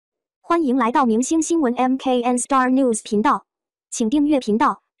欢迎来到明星新闻 MKN Star News 频道，请订阅频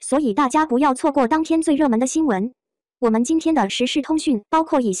道，所以大家不要错过当天最热门的新闻。我们今天的时事通讯包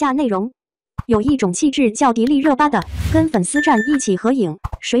括以下内容：有一种气质叫迪丽热巴的，跟粉丝站一起合影，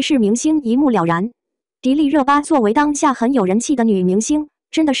谁是明星一目了然。迪丽热巴作为当下很有人气的女明星，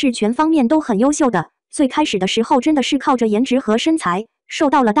真的是全方面都很优秀的。最开始的时候真的是靠着颜值和身材受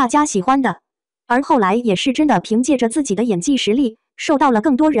到了大家喜欢的，而后来也是真的凭借着自己的演技实力受到了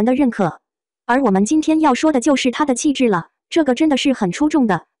更多人的认可。而我们今天要说的就是她的气质了，这个真的是很出众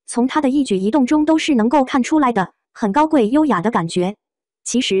的，从她的一举一动中都是能够看出来的，很高贵优雅的感觉。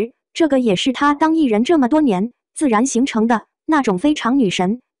其实这个也是她当艺人这么多年自然形成的那种非常女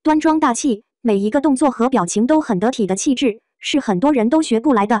神、端庄大气，每一个动作和表情都很得体的气质，是很多人都学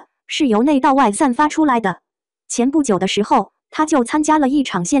不来的，是由内到外散发出来的。前不久的时候，她就参加了一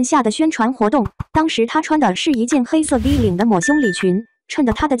场线下的宣传活动，当时她穿的是一件黑色 V 领的抹胸礼裙，衬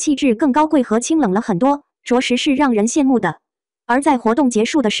得她的气质更高贵和清冷了很多，着实是让人羡慕的。而在活动结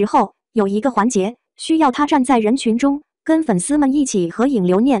束的时候，有一个环节需要她站在人群中跟粉丝们一起合影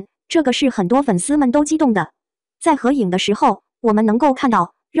留念，这个是很多粉丝们都激动的。在合影的时候，我们能够看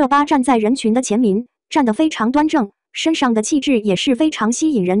到热巴站在人群的前面，站得非常端正，身上的气质也是非常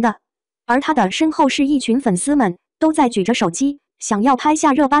吸引人的。而她的身后是一群粉丝们都在举着手机，想要拍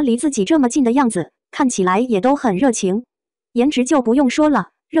下热巴离自己这么近的样子，看起来也都很热情。颜值就不用说了，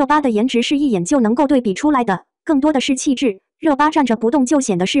热巴的颜值是一眼就能够对比出来的，更多的是气质。热巴站着不动就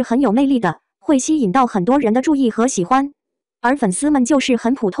显得是很有魅力的，会吸引到很多人的注意和喜欢。而粉丝们就是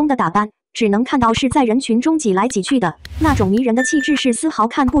很普通的打扮，只能看到是在人群中挤来挤去的，那种迷人的气质是丝毫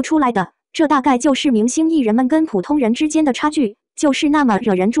看不出来的。这大概就是明星艺人们跟普通人之间的差距，就是那么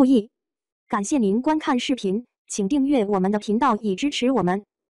惹人注意。感谢您观看视频，请订阅我们的频道以支持我们。